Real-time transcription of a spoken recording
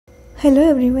Hello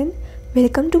everyone,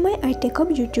 welcome to my iTechHub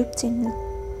YouTube channel.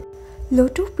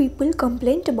 Lot of people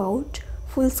complained about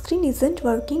full screen isn't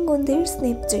working on their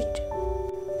Snapchat.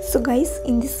 So guys,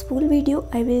 in this full video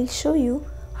I will show you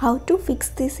how to fix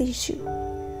this issue.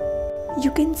 You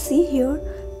can see here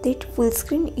that full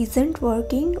screen isn't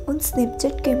working on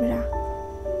Snapchat camera.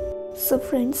 So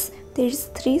friends, there is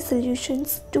 3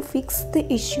 solutions to fix the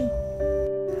issue.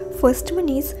 First one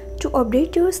is to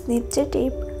update your Snapchat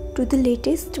app to the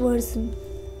latest version.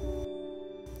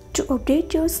 To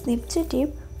update your Snapchat app,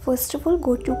 first of all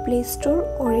go to Play Store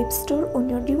or App Store on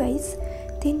your device,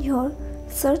 then here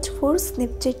search for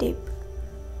Snapchat app.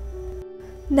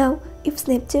 Now if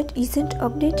Snapchat isn't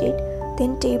updated,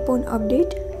 then tap on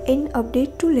update and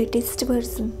update to latest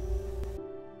version.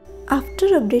 After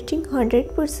updating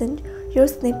 100%, your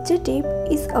Snapchat app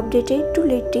is updated to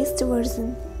latest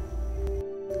version.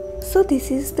 So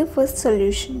this is the first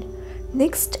solution.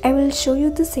 Next, I will show you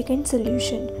the second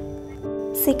solution.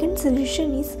 Second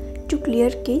solution is to clear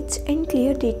cache and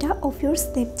clear data of your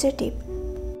Snapchat app.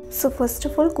 So first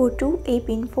of all go to App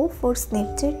Info for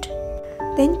Snapchat.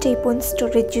 Then tap on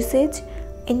Storage Usage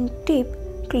and tap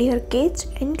Clear Cache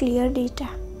and Clear Data.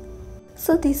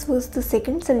 So this was the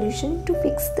second solution to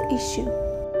fix the issue.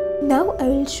 Now I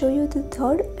will show you the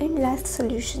third and last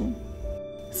solution.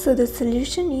 So the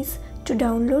solution is to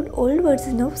download old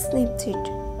version of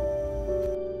Snapchat.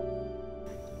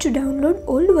 To download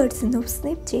old version of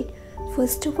Snapchat,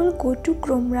 first of all go to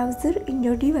Chrome browser in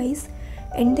your device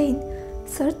and then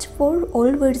search for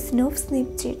old version of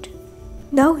Snapchat.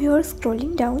 Now you are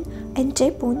scrolling down and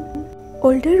tap on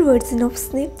older version of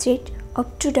Snapchat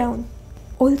up to down.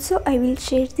 Also I will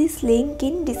share this link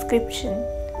in description.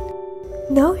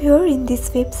 Now here in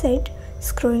this website,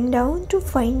 scrolling down to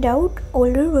find out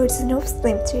older version of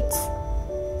Snapchats.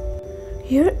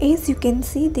 Here as you can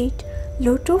see that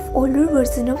lot of older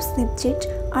version of Snapchat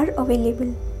are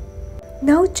available.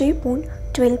 Now tap on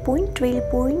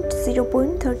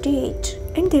 12.12.0.38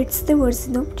 and that's the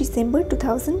version of December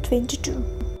 2022.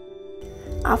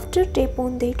 After tap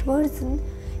on that version,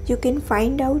 you can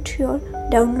find out your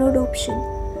download option.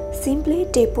 Simply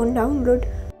tap on download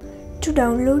to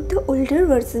download the older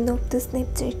version of the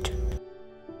Snapchat.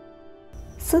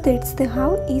 So that's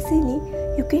how easily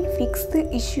you can fix the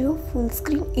issue of full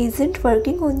screen isn't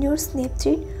working on your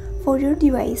Snapchat for your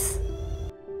device.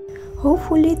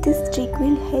 Hopefully this trick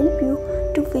will help you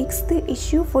to fix the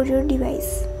issue for your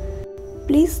device.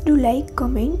 Please do like,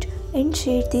 comment and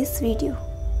share this video.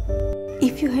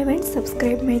 If you haven't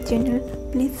subscribed my channel,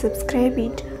 please subscribe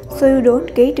it so you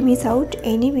don't miss out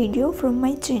any video from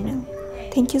my channel.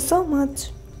 Thank you so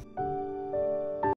much.